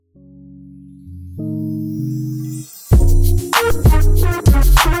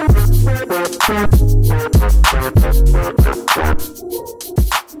Hey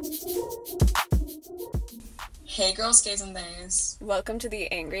girls, gays, and theys. Welcome to the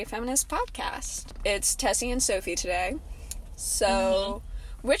Angry Feminist Podcast. It's Tessie and Sophie today. So,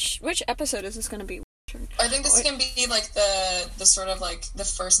 which episode is this going to be? I think this is going to be like the sort of like the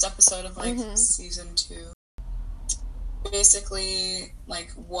first episode of like season 2. Basically,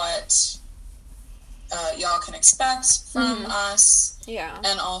 like what y'all can expect from us. Yeah.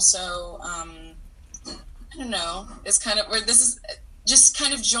 And also, I don't know, it's kind of where this is. Just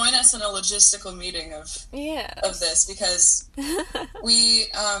kind of join us in a logistical meeting of this, because we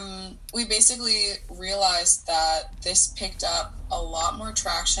basically realized that this picked up a lot more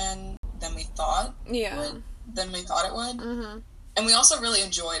traction than we thought it would. And we also really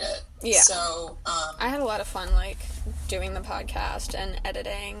enjoyed it. Yeah. So I had a lot of fun like doing the podcast and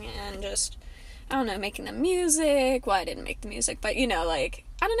editing and just, I don't know, making the music. Well, I didn't make the music, but you know, like,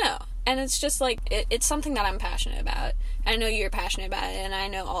 I don't know. And it's just like, it's something that I'm passionate about. I know you're passionate about it, and I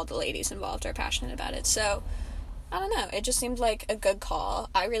know all the ladies involved are passionate about it. So, I don't know. It just seemed like a good call.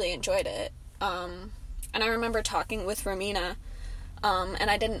 I really enjoyed it. And I remember talking with Romina,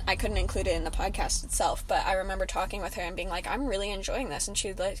 and I couldn't include it in the podcast itself, but I remember talking with her and being like, I'm really enjoying this. And she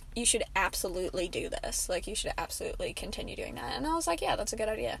was like, you should absolutely do this. Like, you should absolutely continue doing that. And I was like, yeah, that's a good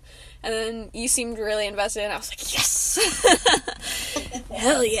idea. And then you seemed really invested, and I was like, yes!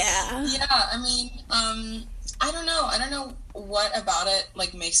 Hell yeah. Yeah, I mean, I don't know what about it,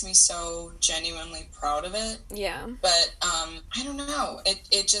 like, makes me so genuinely proud of it. Yeah. But, I don't know. It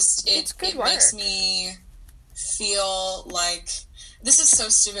makes me feel like, this is so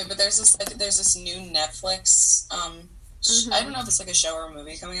stupid, but there's this new Netflix, I don't know if it's like a show or a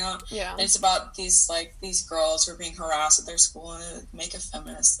movie coming out. Yeah. And it's about these girls who are being harassed at their school and make a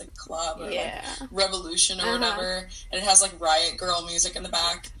feminist like club or like revolution or whatever. And it has like Riot Girl music in the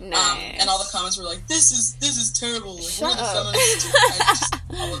back. Nice. And all the comments were like, this is terrible. Like, we're the feminists.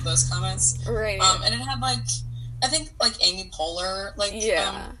 All of those comments. Right. And it had like, I think like Amy Poehler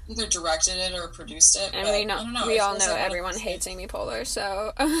either directed it or produced it. And but we all know everyone hates Amy Poehler,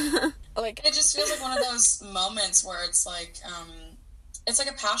 so like it just feels like one of those moments where it's like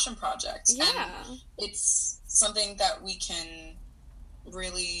a passion project. Yeah. And it's something that we can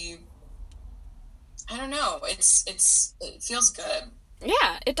really, I don't know, it feels good.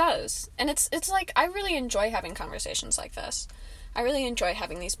 Yeah, it does. And it's like, I really enjoy having conversations like this. I really enjoy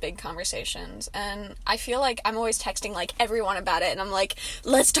having these big conversations, and I feel like I'm always texting, like, everyone about it, and I'm like,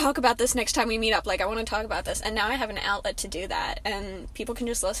 let's talk about this next time we meet up, like, I want to talk about this, and now I have an outlet to do that, and people can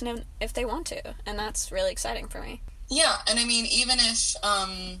just listen in if they want to, and that's really exciting for me. Yeah, and I mean, even if,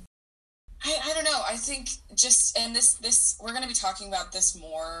 I don't know, I think just, and this, we're going to be talking about this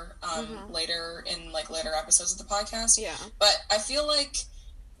more, later in, like, later episodes of the podcast. Yeah. But I feel like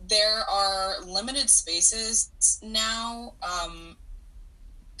there are limited spaces now,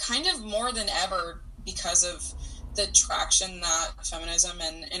 kind of more than ever, because of the traction that feminism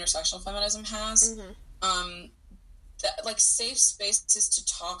and intersectional feminism has. Like safe spaces to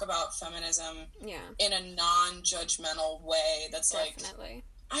talk about feminism in a non-judgmental way. That's definitely. Like,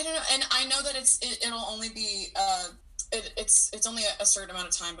 I don't know, and I know that it'll only be it's only a certain amount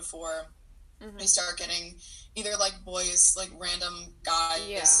of time before we start getting either like boys, like random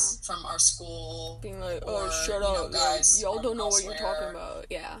guys from our school being like, or, shut up, guys y'all don't know elsewhere. what you're talking about.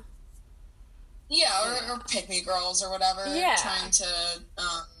 Or pick me girls or whatever,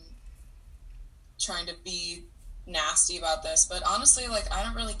 trying to be nasty about this. But honestly, like, I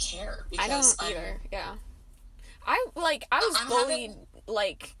don't really care, because I don't either. I was bullied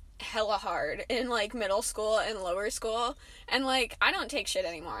like hella hard in like middle school and lower school, and like I don't take shit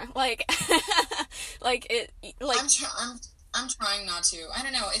anymore. Like like it like I'm trying not to. I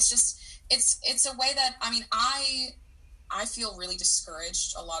don't know. It's just it's a way that, I mean, I feel really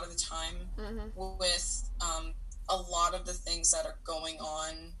discouraged a lot of the time with a lot of the things that are going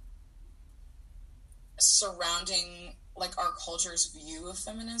on surrounding like our culture's view of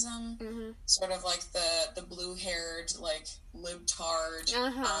feminism, sort of like the blue-haired, like libtard,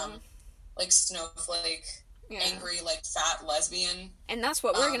 like snowflake, angry, like fat lesbian. And that's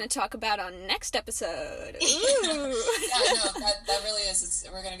what we're going to talk about on next episode. Ooh. That really is. It's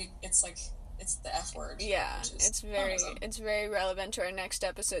the F word. Yeah, it's very relevant to our next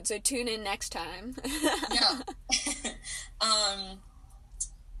episode. So tune in next time. Yeah.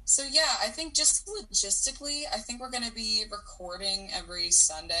 So yeah, I think just logistically, I think we're going to be recording every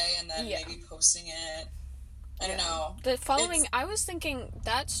Sunday and then maybe posting it. I don't know. The following, I was thinking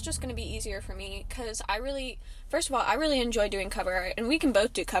that's just going to be easier for me, because first of all, I really enjoy doing cover art, and we can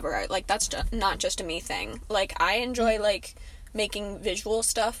both do cover art. Like, that's not just a me thing. Like, I enjoy, like, making visual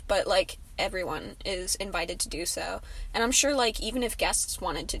stuff, but, like, everyone is invited to do so. And I'm sure, like, even if guests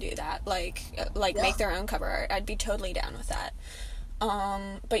wanted to do that, like make their own cover art, I'd be totally down with that.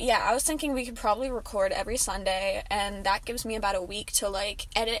 But yeah, I was thinking we could probably record every Sunday, and that gives me about a week to, like,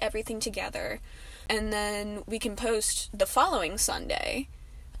 edit everything together. And then we can post the following Sunday,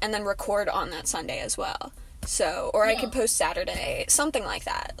 and then record on that Sunday as well. So, or I could post Saturday, something like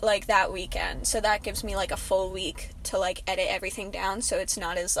that, like, that weekend. So that gives me, like, a full week to, like, edit everything down, so it's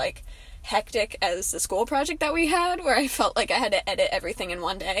not as, like, hectic as the school project that we had, where I felt like I had to edit everything in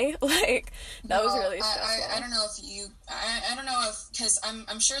one day. Like, that was really stressful. I don't know if you, I don't know if, because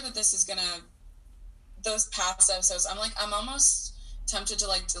I'm sure that this is gonna, those past episodes, I'm almost tempted to,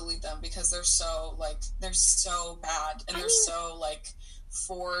 like, delete them, because they're so bad, and they're so, like,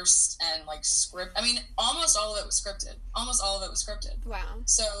 forced and, like, script. I mean, almost all of it was scripted. Wow.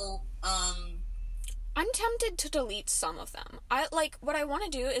 So, I'm tempted to delete some of them. What I want to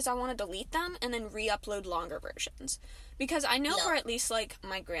do is I want to delete them and then re-upload longer versions. Because I know for at least, like,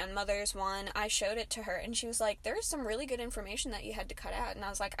 my grandmother's one, I showed it to her, and she was like, there's some really good information that you had to cut out. And I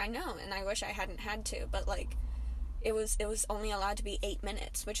was like, I know, and I wish I hadn't had to, but, like, it was only allowed to be 8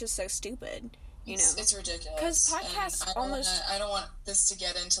 minutes, which is so stupid, you know? It's ridiculous. Because podcasts I don't want this to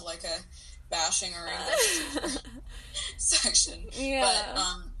get into, like, a bashing or English section. Yeah.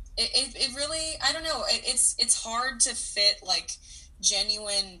 But, it really, I don't know, it's hard to fit, like,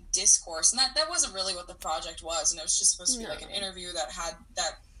 genuine discourse, and that wasn't really what the project was, and it was just supposed to be like an interview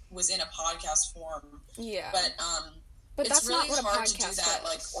that was in a podcast form. Yeah. But it's really hard to do that,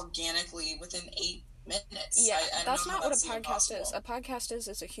 like, organically within 8 minutes. Yeah, I that's don't know not how what a that's even podcast is. possible. A podcast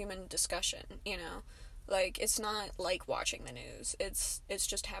is a human discussion, you know? Like, it's not like watching the news. It's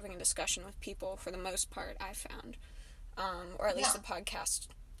just having a discussion with people, for the most part, I found. Or at least the podcast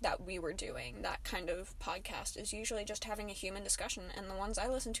that we were doing, that kind of podcast, is usually just having a human discussion, and the ones I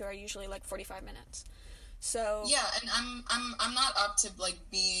listen to are usually, like, 45 minutes. So yeah, and I'm not up to, like,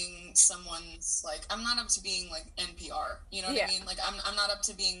 being someone's, like, I'm not up to being, like, NPR, you know what I mean? Like, I'm not up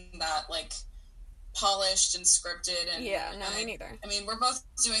to being that, like, polished and scripted, and me neither. I mean, we're both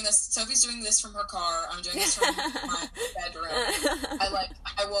doing this. Sophie's doing this from her car. I'm doing this from my bedroom.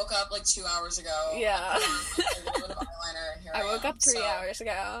 I woke up, like, 2 hours ago. Yeah. I put on, like, a little bit of eyeliner, and here I woke up 3 hours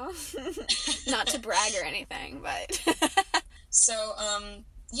ago. Not to brag or anything, but so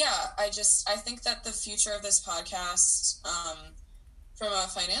I think that the future of this podcast, from a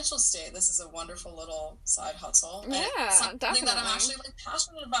financial state, this is a wonderful little side hustle. Yeah, something definitely. that I'm actually, like,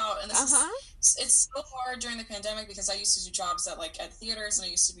 passionate about. And this is, it's so hard during the pandemic, because I used to do jobs at theaters, and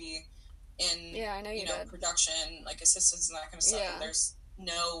I used to be in, I know you did. production, like, assistants and that kind of stuff. Yeah. And there's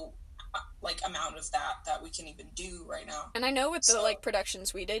no, like, amount of that we can even do right now. And I know with the, like,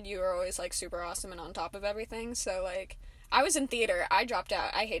 productions we did, you were always, like, super awesome and on top of everything. So, like, I was in theater. I dropped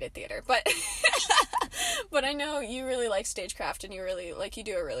out. I hated theater, but but I know you really like stagecraft, and you really, like, you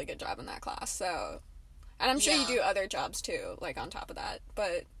do a really good job in that class. So, and I'm sure you do other jobs too, like, on top of that.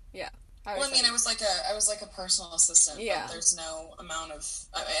 But yeah, I was like a personal assistant. Yeah, but there's no amount of.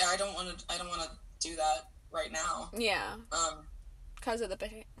 I don't want to do that right now. Yeah. Because of the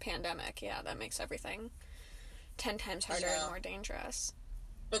pandemic. Yeah, that makes everything 10 times harder and more dangerous.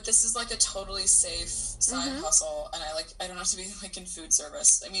 But this is, like, a totally safe side hustle, and I don't have to be, like, in food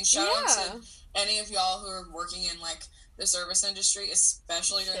service. I mean, shout out to any of y'all who are working in, like, the service industry,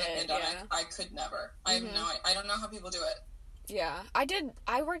 especially during the pandemic. Yeah. I could never. I don't know how people do it. Yeah,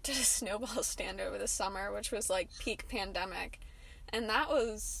 I worked at a snowball stand over the summer, which was, like, peak pandemic, and that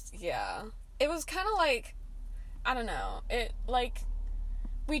was, it was kind of like, I don't know, it, like,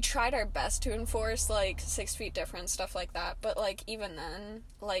 we tried our best to enforce, like, 6 feet difference, stuff like that, but, like, even then,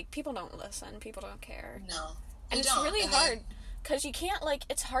 like, people don't listen, people don't care. No. And it's really hard, because you can't, like,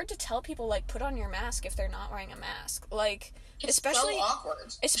 it's hard to tell people, like, put on your mask if they're not wearing a mask. Like, it's especially so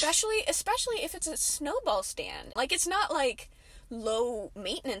awkward. Especially if it's a snowball stand. Like, it's not, like, low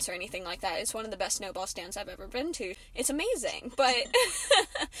maintenance or anything like that. It's one of the best snowball stands I've ever been to. It's amazing, but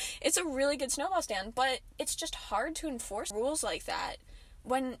it's a really good snowball stand, but it's just hard to enforce rules like that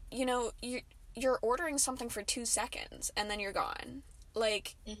when, you know, you're ordering something for 2 seconds and then you're gone.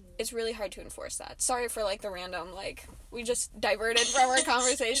 Like, it's really hard to enforce that. Sorry for, like, the random, like, we just diverted from our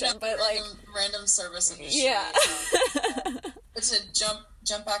conversation, but, random service industry. Yeah. But to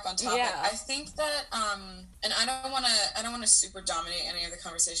jump back on topic, I think that, and I don't want to super dominate any of the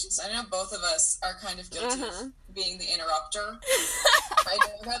conversations. I know both of us are kind of guilty of being the interrupter. I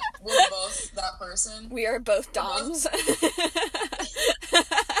know that we're both that person. We are both doms.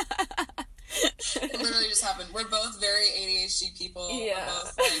 It literally just happened. We're both very ADHD people. Yeah.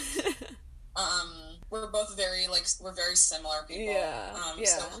 We're both we're very similar people. Yeah.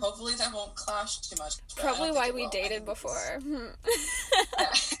 So hopefully that won't clash too much. Probably why we dated before.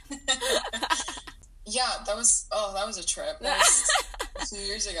 Yeah, that was a trip. That was 2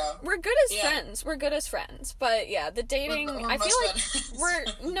 years ago. We're good as friends. We're good as friends. But yeah, the dating, I feel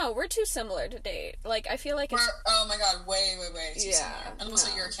like we're too similar to date. Like, I feel like oh my god, way too similar. And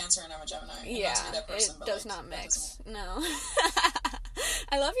also you're a Cancer and I'm a Gemini. Yeah, not to be that person, it does not mix. No.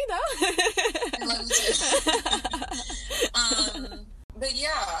 I love you though. I love you too. But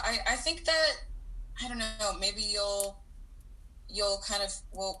yeah, I think that, I don't know, maybe you'll kind of,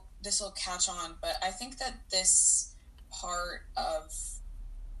 this will catch on, but I think that this part of,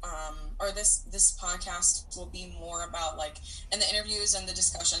 or this podcast will be more about, like, and the interviews and the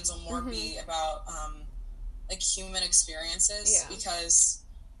discussions will more be about, like, human experiences, because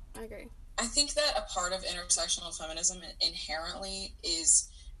I agree. I think that a part of intersectional feminism inherently is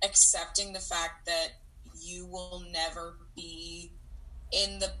accepting the fact that you will never be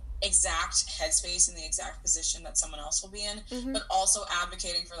in the exact headspace, in the exact position that someone else will be in, but also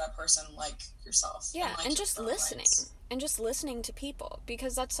advocating for that person like yourself. Yeah, and just listening. And just listening to people,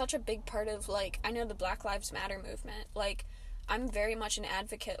 because that's such a big part of, like, I know the Black Lives Matter movement. Like, I'm very much an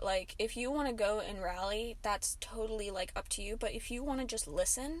advocate. Like, if you want to go and rally, that's totally, like, up to you. But if you want to just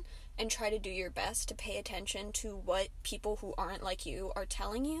listen and try to do your best to pay attention to what people who aren't like you are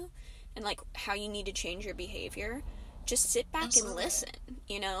telling you, and, like, how you need to change your behavior, just sit back and listen,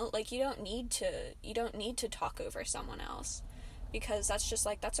 you know? Like, you don't need to talk over someone else, because that's just,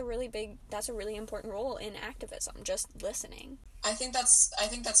 like, that's a really important role in activism, just listening. I think that's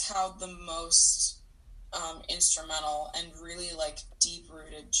how the most instrumental and really, like,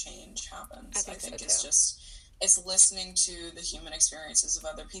 deep-rooted change happens. I think it's just, it's listening to the human experiences of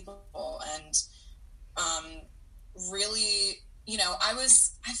other people, and really, you know, I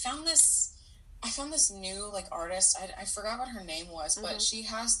found this new, like, artist. I forgot what her name was, but she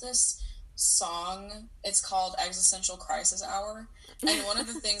has this song. It's called Existential Crisis Hour, and one of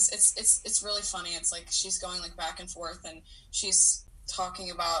the things, it's really funny. It's like she's going, like, back and forth, and she's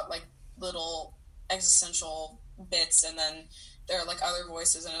talking about, like, little existential bits, and then there are, like, other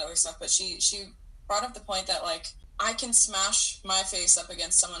voices and other stuff. But she brought up the point that, like, I can smash my face up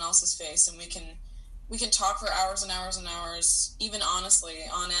against someone else's face, and we can talk for hours and hours and hours, even honestly,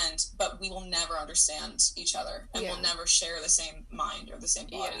 on end, but we will never understand each other, and we'll never share the same mind or the same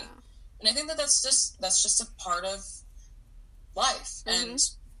body. Yeah. And I think that that's just a part of life.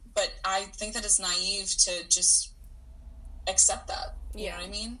 But I think that it's naive to just accept that. You know what I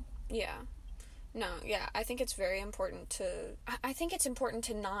mean? Yeah. No, yeah. I think it's very important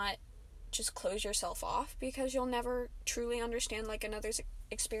to not just close yourself off, because you'll never truly understand, like, another's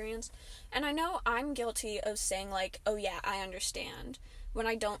experience. And I know I'm guilty of saying, like, oh yeah, I understand, when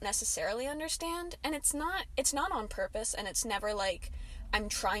I don't necessarily understand. And it's not on purpose, and it's never like I'm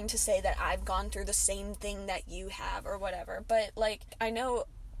trying to say that I've gone through the same thing that you have or whatever. But, like, I know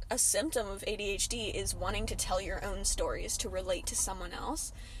a symptom of ADHD is wanting to tell your own stories to relate to someone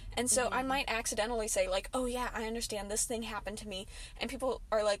else. And so I might accidentally say, like, oh yeah, I understand, this thing happened to me. And people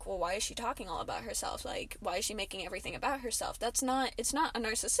are like, well, why is she talking all about herself? Like, why is she making everything about herself? It's not a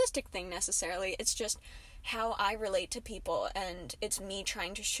narcissistic thing necessarily. It's just how I relate to people, and it's me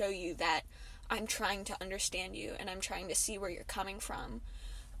trying to show you that I'm trying to understand you, and I'm trying to see where you're coming from.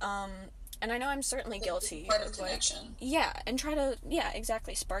 And I know I'm certainly guilty of, like, connection. Yeah, and try to,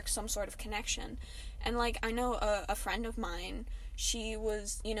 exactly, spark some sort of connection. And, like, I know a friend of mine, she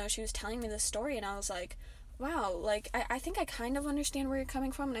was telling me this story, and I was like, wow, like, I think I kind of understand where you're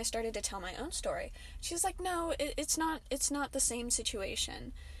coming from, and I started to tell my own story. She's like, no, it's not the same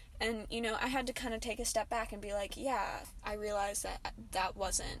situation. And, you know, I had to kind of take a step back and be like, yeah, I realized that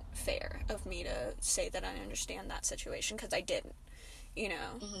wasn't fair of me to say that I understand that situation, because I didn't, you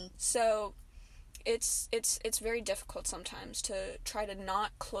know? So it's very difficult sometimes to try to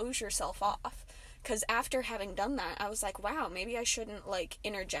not close yourself off, because after having done that, I was like, wow, maybe I shouldn't, like,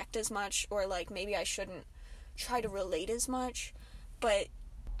 interject as much, or, like, maybe I shouldn't try to relate as much, but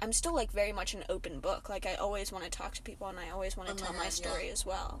I'm still, like, very much an open book. Like, I always want to talk to people, and I always want to tell my story as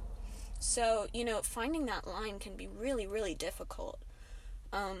well. So, you know, finding that line can be really, really difficult.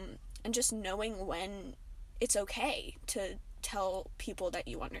 And just knowing when it's okay to tell people that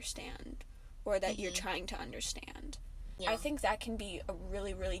you understand, or that you're trying to understand. Yeah. I think that can be a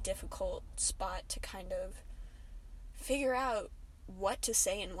really, really difficult spot to kind of figure out what to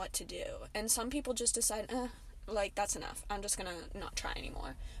say and what to do. And some people just decide, like, that's enough. I'm just gonna not try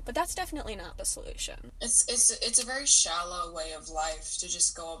anymore. But that's definitely not the solution. It's a very shallow way of life to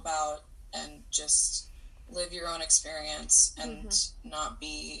just go about and just live your own experience and not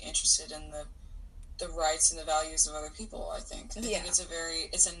be interested in the the rights and the values of other people. I think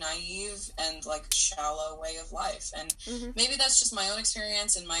it's a naive and like shallow way of life, and maybe that's just my own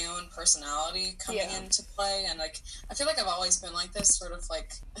experience and my own personality coming into play. And like I feel like I've always been like this, sort of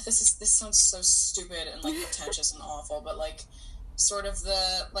like this sounds so stupid and like pretentious and awful, but like sort of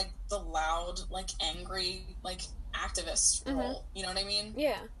the loud, like angry, like activist role. You know what I mean?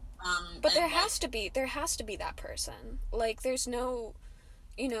 Yeah. But there has to be that person. Like there's no,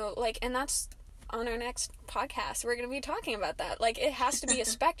 you know, like, and that's on our next podcast. We're going to be talking about that. Like it has to be a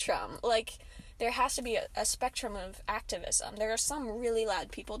spectrum. Like there has to be a spectrum of activism. There are some really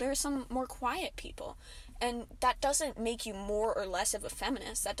loud people. There are some more quiet people. And that doesn't make you more or less of a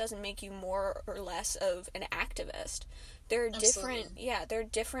feminist. That doesn't make you more or less of an activist. They're different. Yeah, they're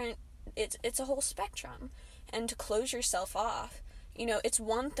different. It's a whole spectrum. And to close yourself off, you know, it's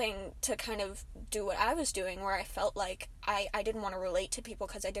one thing to kind of do what I was doing, where I felt like I didn't want to relate to people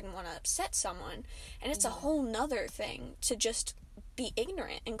because I didn't want to upset someone. And it's a whole nother thing to just be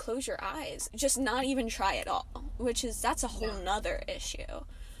ignorant and close your eyes. Just not even try at all. That's a whole nother issue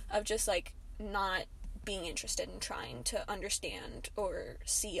of just, like, not being interested in trying to understand or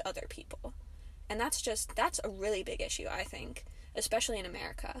see other people. And that's a really big issue, I think, especially in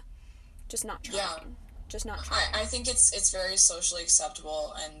America. Just not trying. Yeah. Just not trying. I think it's very socially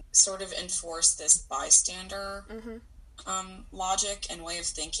acceptable and sort of enforce this bystander logic and way of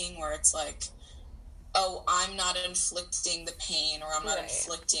thinking, where it's like, oh, I'm not inflicting the pain, or I'm not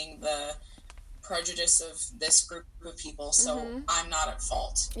inflicting the prejudice of this group of people, so I'm not at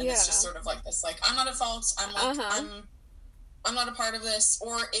fault. And it's just sort of like this, like, I'm not at fault, I'm like, I'm not a part of this.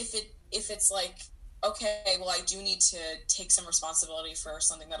 Or if it's like, okay, well, I do need to take some responsibility for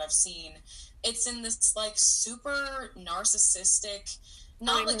something that I've seen, it's in this, like, super narcissistic,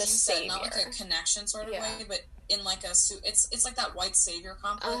 not like you said, not like a connection sort of way, but in like it's like that white savior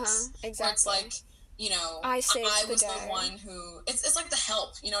complex. Exactly. Where it's like, you know, I was the one who, it's like The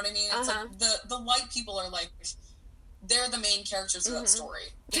Help, you know what I mean? It's like the white people are like, they're the main characters of that story.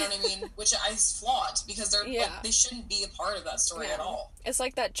 You know what I mean? Which is flawed, because they're like, they shouldn't be a part of that story at all. It's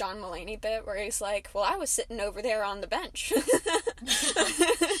like that John Mulaney bit where he's like, well, I was sitting over there on the bench.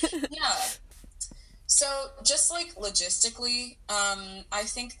 Yeah. So just like logistically, I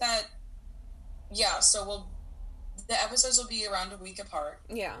think that, so the episodes will be around a week apart.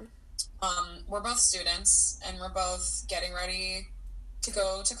 Yeah. We're both students, and we're both getting ready to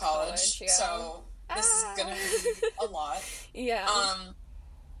go to college. So this is gonna be a lot. Yeah.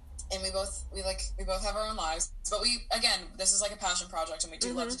 And we both have our own lives, but this is like a passion project, and we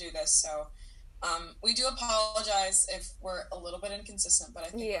do love to do this. So, we do apologize if we're a little bit inconsistent, but I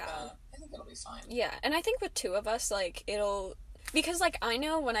think it'll be fine. Yeah, and I think with two of us, like, because, like, I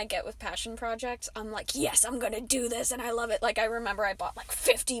know when I get with passion projects, I'm like, yes, I'm gonna do this, and I love it. Like, I remember I bought, like,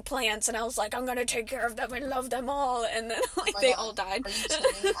 50 plants, and I was like, I'm gonna take care of them and love them all, and then, like, they all died. Are you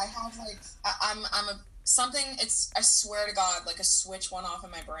kidding? I have, like, I swear to God, like, a switch went off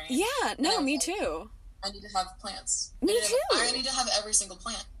in my brain. Yeah, no, me too. I need to have plants. Me too. I need to have every single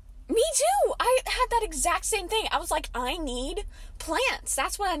plant. Me too! I had that exact same thing. I was like, I need plants.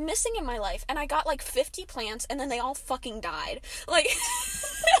 That's what I'm missing in my life. And I got like 50 plants, and then they all fucking died. Like,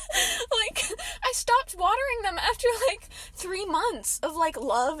 like, I stopped watering them after like 3 months of like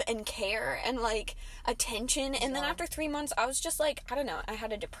love and care and like attention. And then after 3 months, I was just like, I don't know, I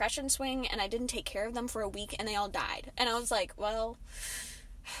had a depression swing, and I didn't take care of them for a week, and they all died. And I was like, well...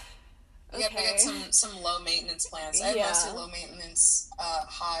 Okay. Yeah, we got some low maintenance plants. I have mostly low maintenance,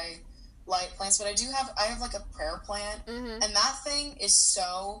 high light plants, but I have like a prayer plant, and that thing is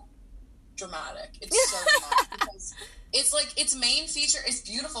so dramatic. It's so dramatic because it's like its main feature is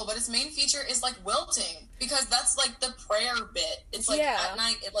beautiful, but its main feature is like wilting, because that's like the prayer bit. It's like at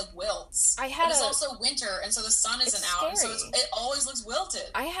night it like wilts. It's also winter, and so the sun isn't out, so it always looks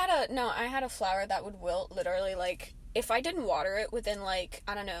wilted. I had a flower that would wilt literally like. If I didn't water it within, like,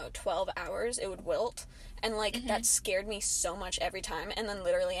 I don't know, 12 hours, it would wilt. And, like, that scared me so much every time. And then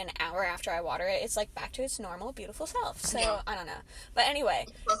literally an hour after I water it, it's, like, back to its normal, beautiful self. So, I don't know. But anyway,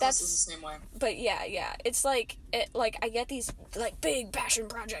 that's... the same way. But, yeah. It's, like, I get these, like, big passion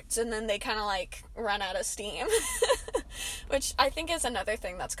projects, and then they kind of, like, run out of steam. Which I think is another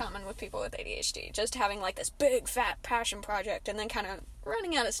thing that's common with people with ADHD. Just having, like, this big, fat passion project, and then kind of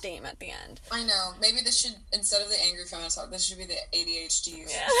running out of steam at the end. I know. Maybe this should, instead of the angry feminist talk, this should be the ADHD.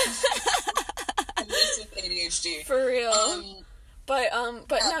 Yeah. ADHD. For real. But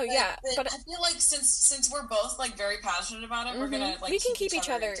no, yeah. But I feel like since we're both like very passionate about it, we're gonna like we can keep each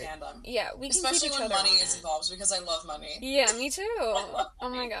other in tandem. Yeah, we can especially keep each when other money is involved, because I love money. Yeah, me too. Oh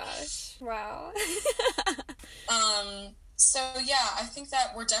my gosh! Wow. So, yeah, I think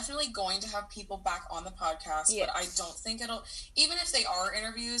that we're definitely going to have people back on the podcast, yes. But I don't think even if they are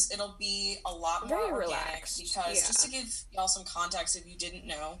interviews, it'll be a lot more very organic relaxed. Because just to give y'all some context, if you didn't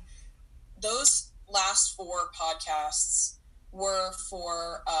know, those last 4 podcasts were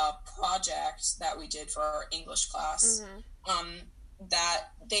for a project that we did for our English class. That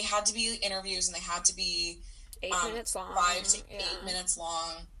they had to be interviews and they had to be 8 minutes long. 5 to 8 minutes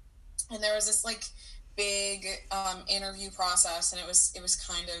long. And there was this like big interview process, and it was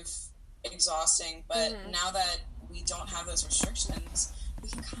kind of exhausting. But now that we don't have those restrictions, we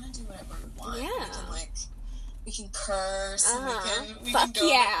can kind of do whatever we want. Yeah, we can curse. And we Fuck can go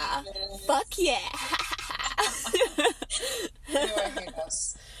yeah! Fuck yeah! I hate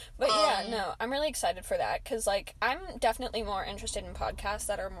us. But yeah, no, I'm really excited for that, because, like, I'm definitely more interested in podcasts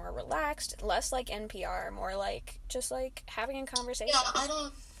that are more relaxed, less like NPR, more like, just, like, having a conversation. Yeah, I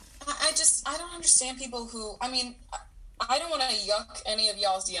don't understand people who, I mean, I don't want to yuck any of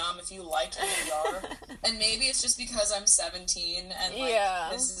y'all's yum if you like NPR, and maybe it's just because I'm 17, and, like,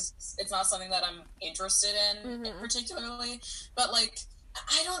 it's not something that I'm interested in particularly, but, like,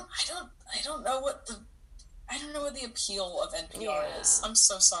 I don't know what the appeal of NPR is. I'm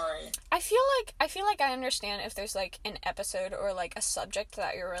so sorry. I feel like I understand if there's, like, an episode or, like, a subject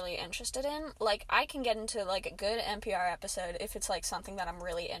that you're really interested in. Like, I can get into, like, a good NPR episode if it's, like, something that I'm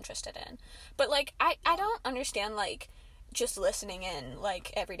really interested in. But, like, I don't understand, like, just listening in,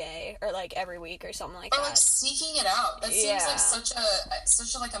 like, every day or, like, every week or something like that. Or, like, seeking it out. That seems like such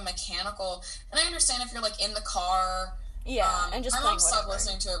a mechanical... And I understand if you're, like, in the car... Yeah, and just my mom stopped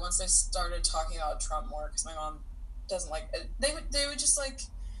listening to it once they started talking about Trump more, because my mom doesn't like it. They would just, like,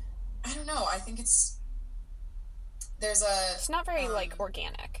 I don't know, I think it's not very like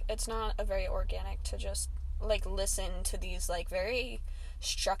organic. It's not a very organic to just like listen to these like very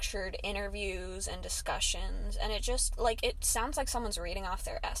structured interviews and discussions, and it just like it sounds like someone's reading off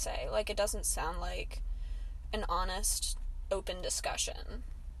their essay. Like, it doesn't sound like an honest, open discussion.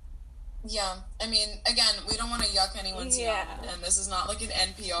 Yeah, I mean, again, we don't want to yuck anyone's yum, and this is not like an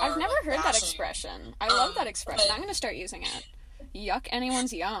NPR. I've never heard that expression. I love that expression. I'm going to start using it. Yuck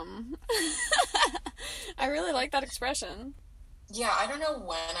anyone's yum. I really like that expression. Yeah, I don't know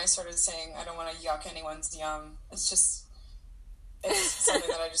when I started saying I don't want to yuck anyone's yum. It's something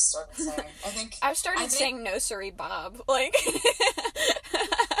that I just started saying. I've started saying no sorry Bob. Like...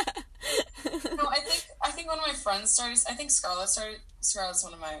 No, I think one of my friends started. I think Scarlett's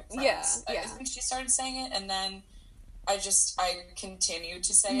one of my friends. Yeah. I think she started saying it, and then I continued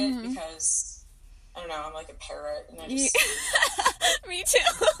to say it because I don't know. I'm like a parrot, and I just. Me too.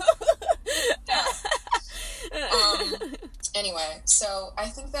 Anyway, so I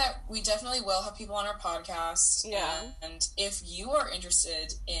think that we definitely will have people on our podcast. Yeah. And if you are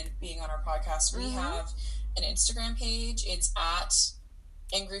interested in being on our podcast, we have an Instagram page. It's at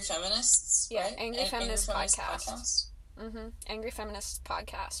Angry Feminists, right? Angry Feminist Podcast. Angry Feminists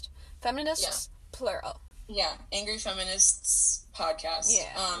Podcast. Feminists, plural. Yeah, Angry Feminists Podcast.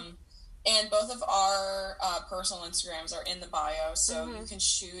 Yeah. And both of our personal Instagrams are in the bio, so you can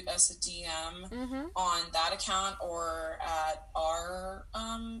shoot us a DM on that account or at our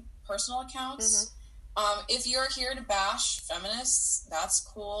personal accounts. If you're here to bash feminists, that's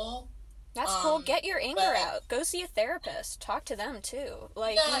cool. That's cool. Get your anger out. Go see a therapist. Talk to them too.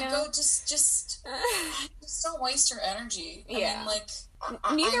 Like, go just don't waste your energy. I mean, like,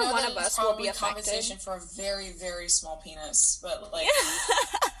 neither I know one of us will be affected. Compensation for a very, very small penis, but like,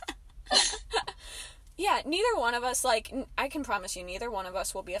 yeah, neither one of us, like, I can promise you, neither one of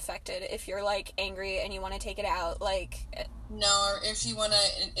us will be affected if you're like angry and you want to take it out. Like, no, or if you want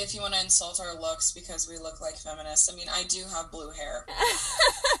to insult our looks because we look like feminists. I mean, I do have blue hair.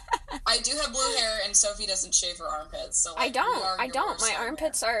 I do have blue hair, and Sophie doesn't shave her armpits. So like, I don't. My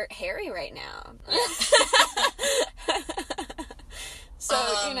armpits are hairy right now. So,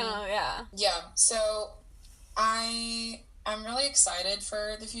 yeah. Yeah, so I'm really excited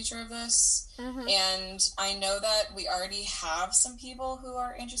for the future of this, and I know that we already have some people who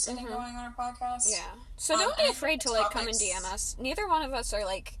are interested in going on our podcast. Yeah. So don't be afraid to, like, come and DM us. Neither one of us are,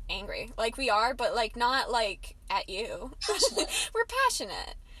 like, angry. Like, we are, but, like, not, like, at you. We're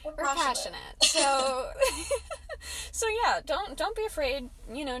passionate. We're passionate. So, yeah, don't be afraid,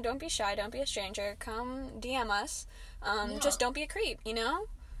 don't be shy, don't be a stranger. Come DM us. Just don't be a creep,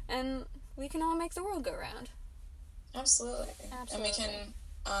 And we can all make the world go round. Absolutely. And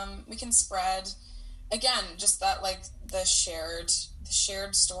we can spread, again, just that, like, the shared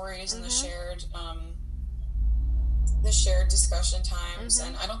stories and the shared the shared discussion times,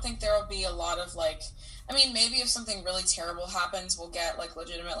 and I don't think there will be a lot of like, I mean, maybe if something really terrible happens, we'll get like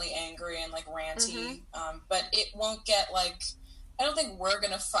legitimately angry and like ranty, but it won't get like, I don't think we're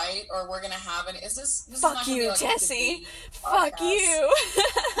gonna fight or we're gonna have any. This Fuck is not you, gonna be, like, Jesse. Fuck you.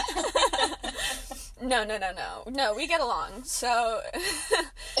 No, we get along, so.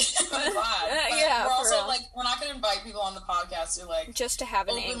 I'm glad. But yeah, we're also real. like, we're not gonna invite people on the podcast to like just to have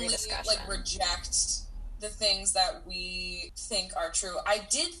an openly, angry discussion, like reject the things that we think are true. I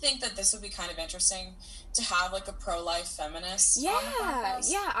did think that this would be kind of interesting to have like a pro-life feminist on the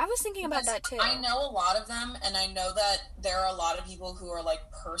podcast. Yeah, I was thinking about that too. I know a lot of them, and I know that there are a lot of people who are like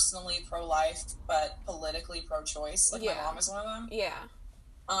personally pro-life but politically pro-choice. Like my mom is one of them. Yeah.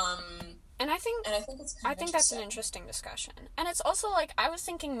 And I think it's kind of that's an interesting discussion. And it's also like, I was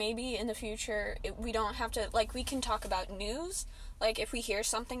thinking maybe in the future we don't have to, like, we can talk about news, like if we hear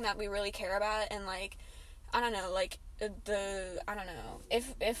something that we really care about, and like, I don't know, like I don't know,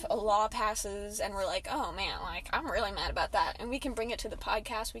 if a law passes and we're like, oh man, like I'm really mad about that, and we can bring it to the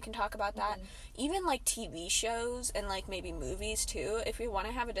podcast, we can talk about that. Even like TV shows and like maybe movies too, if we want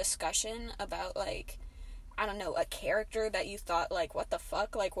to have a discussion about like, I don't know, a character that you thought, like, what the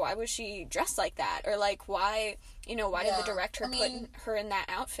fuck? Like, why was she dressed like that? Or, like, why did the director put her in that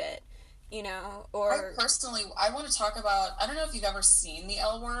outfit? You know, or... I want to talk about... I don't know if you've ever seen The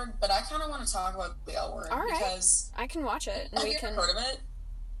L Word, but I kind of want to talk about The L Word. All right. Because... I can watch it. Have you ever heard of it?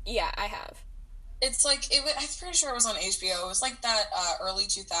 Yeah, I have. It's like... I'm pretty sure it was on HBO. It was like that early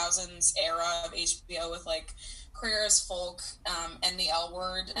 2000s era of HBO with, like... Queer as Folk, and The L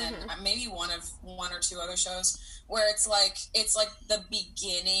Word, and maybe one or two other shows, where it's like the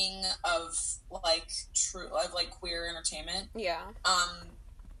beginning of like queer entertainment. Yeah.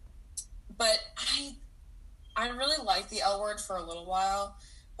 But I really liked The L Word for a little while,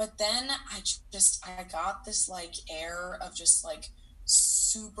 but then I got this like air of just like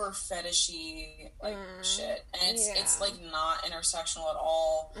super fetishy like shit, and it's like not intersectional at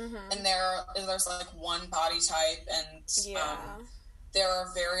all, and there's like one body type, and there's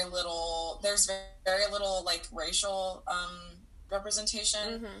very little like racial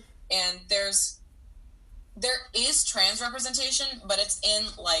representation, and there is trans representation, but it's in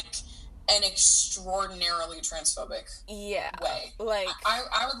like an extraordinarily transphobic way. Like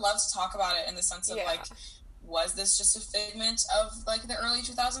I would love to talk about it in the sense of like, was this just a figment of like the early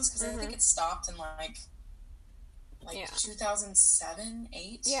 2000s? Because I think it stopped in like 2007,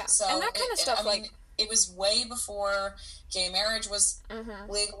 8. Yeah, so and that kind of stuff. I mean, it was way before gay marriage was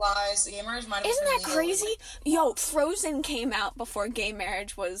legalized. Gay marriage might have Isn't been that crazy? Yo, Frozen came out before gay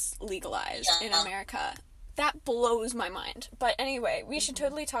marriage was legalized in America. That blows my mind. But anyway, we should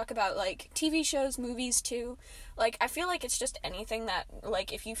totally talk about, like, TV shows, movies, too. Like, I feel like it's just anything that,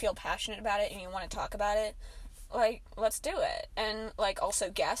 like, if you feel passionate about it and you want to talk about it, like, let's do it. And, like, also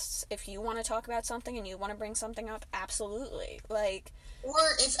guests, if you want to talk about something and you want to bring something up, absolutely. Like... Or,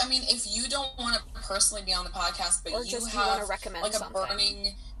 if you don't want to personally be on the podcast, but you have, want to recommend like, a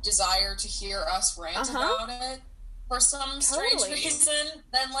burning desire to hear us rant about it, for some strange reason,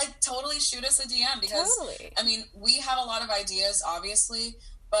 then, like, totally shoot us a DM, because, I mean, we have a lot of ideas, obviously,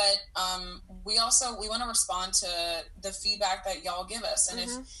 but we want to respond to the feedback that y'all give us,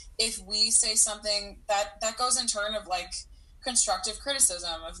 and if we say something that goes in turn of, like, constructive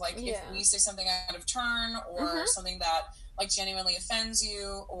criticism, of, like, if we say something out of turn, or something that, like, genuinely offends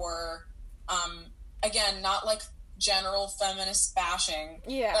you, or, again, not, like, general feminist bashing,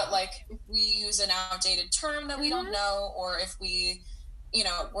 but like if we use an outdated term that we don't know, or if we, you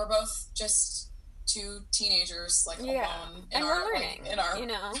know, we're both just two teenagers like alone in our learning, like, in our, you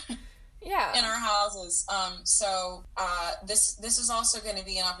know, in our houses. So this is also going to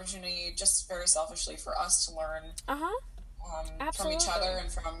be an opportunity, just very selfishly, for us to learn from each other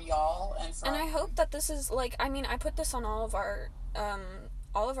and from y'all, and I hope that this is like, I mean, I put this on all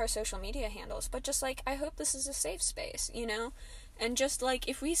of our social media handles, but just, like, I hope this is a safe space, you know? And just, like,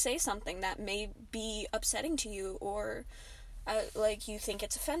 if we say something that may be upsetting to you, or, like, you think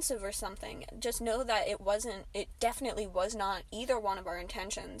it's offensive or something, just know that it definitely was not either one of our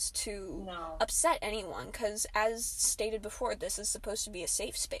intentions to upset anyone, because, as stated before, this is supposed to be a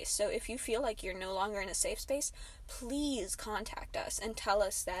safe space. So if you feel like you're no longer in a safe space, please contact us and tell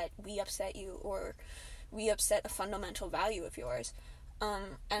us that we upset you, or we upset a fundamental value of yours.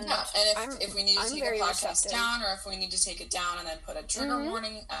 And if we need to take a podcast down, or if we need to take it down and then put a trigger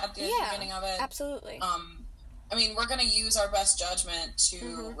warning at the beginning of it. Absolutely. I mean, we're going to use our best judgment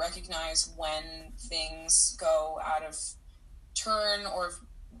to recognize when things go out of turn, or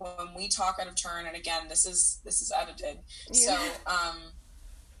when we talk out of turn. And again, this is edited. So,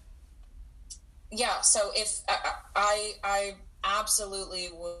 yeah, so if I absolutely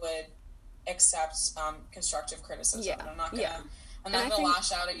would accept constructive criticism. Yeah. I'm not gonna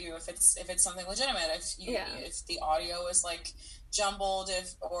lash out at you if it's something legitimate. If the audio is like jumbled,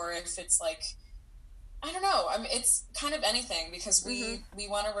 if it's like, I don't know. I mean, it's kind of anything, because we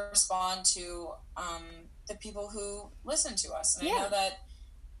want to respond to the people who listen to us, and I know that,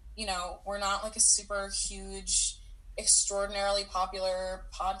 you know, we're not like a super huge, extraordinarily popular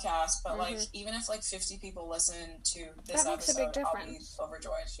podcast, but like, even if like 50 people listen to this that makes episode, a big difference. I'll be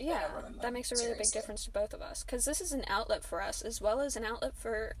overjoyed. Yeah, that makes a really big difference to both of us, because this is an outlet for us as well as an outlet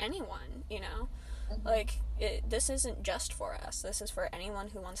for anyone, you know. Like, this isn't just for us, this is for anyone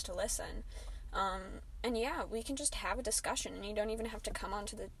who wants to listen. And yeah, we can just have a discussion, and you don't even have to come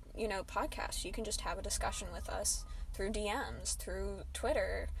onto the, you know, podcast. You can just have a discussion with us through DMs, through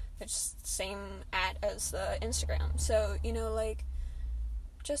Twitter. It's same as the Instagram. So, you know, like,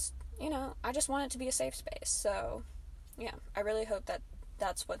 just, you know, I just want it to be a safe space. So, yeah, I really hope that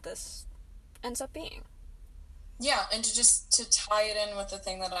that's what this ends up being. Yeah, and to tie it in with the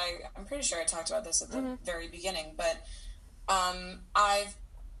thing that I'm pretty sure I talked about this at the very beginning, but I've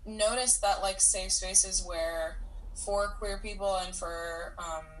noticed that, like, safe spaces where for queer people and for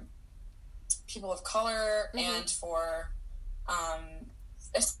people of color and for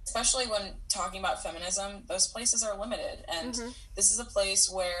especially when talking about feminism, those places are limited, and this is a place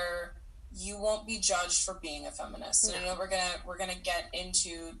where you won't be judged for being a feminist. No. And I know we're gonna get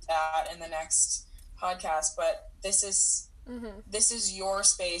into that in the next podcast, but this is your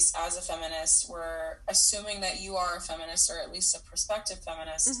space as a feminist. We're assuming that you are a feminist, or at least a prospective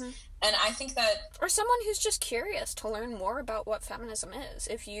feminist. And I think that... Or someone who's just curious to learn more about what feminism is.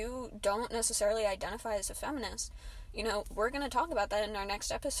 If you don't necessarily identify as a feminist, you know, we're going to talk about that in our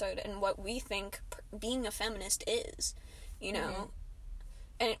next episode, and what we think being a feminist is, you know,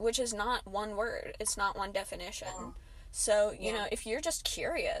 and which is not one word. It's not one definition. So, you know, if you're just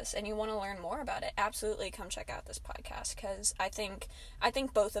curious and you want to learn more about it, absolutely come check out this podcast, because I think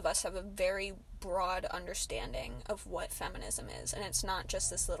both of us have a very broad understanding of what feminism is, and it's not just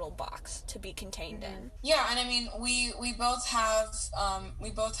this little box to be contained in. Yeah, and I mean, we both have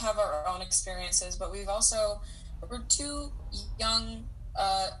our own experiences, but we're two young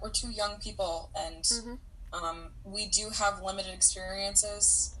people, and we do have limited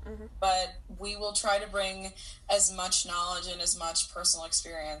experiences, but we will try to bring as much knowledge and as much personal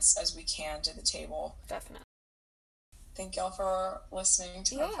experience as we can to the table. Definitely. Thank y'all for listening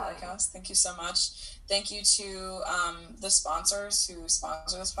to our podcast. Thank you so much. Thank you to the sponsors who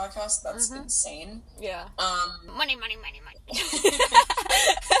sponsor this podcast. That's insane. Yeah. Money.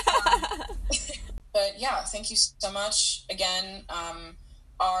 But yeah, thank you so much. Again,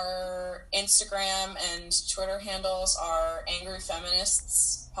 our Instagram and Twitter handles are Angry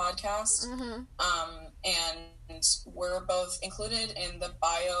Feminists Podcast. And we're both included in the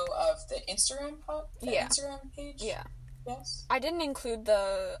bio of the Instagram page. Yeah. Yes. I didn't include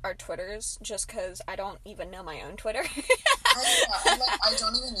our Twitters just because I don't even know my own Twitter. I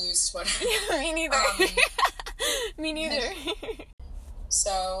don't even use Twitter. Yeah, me neither. Me neither.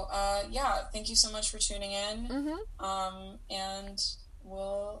 So, thank you so much for tuning in. And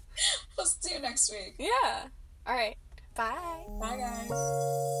we'll see you next week. Yeah. All right. Bye. Bye, guys.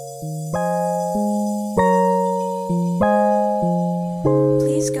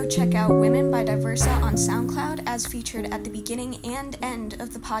 Please go check out Women by Diversa on SoundCloud, as featured at the beginning and end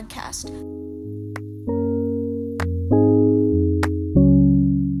of the podcast.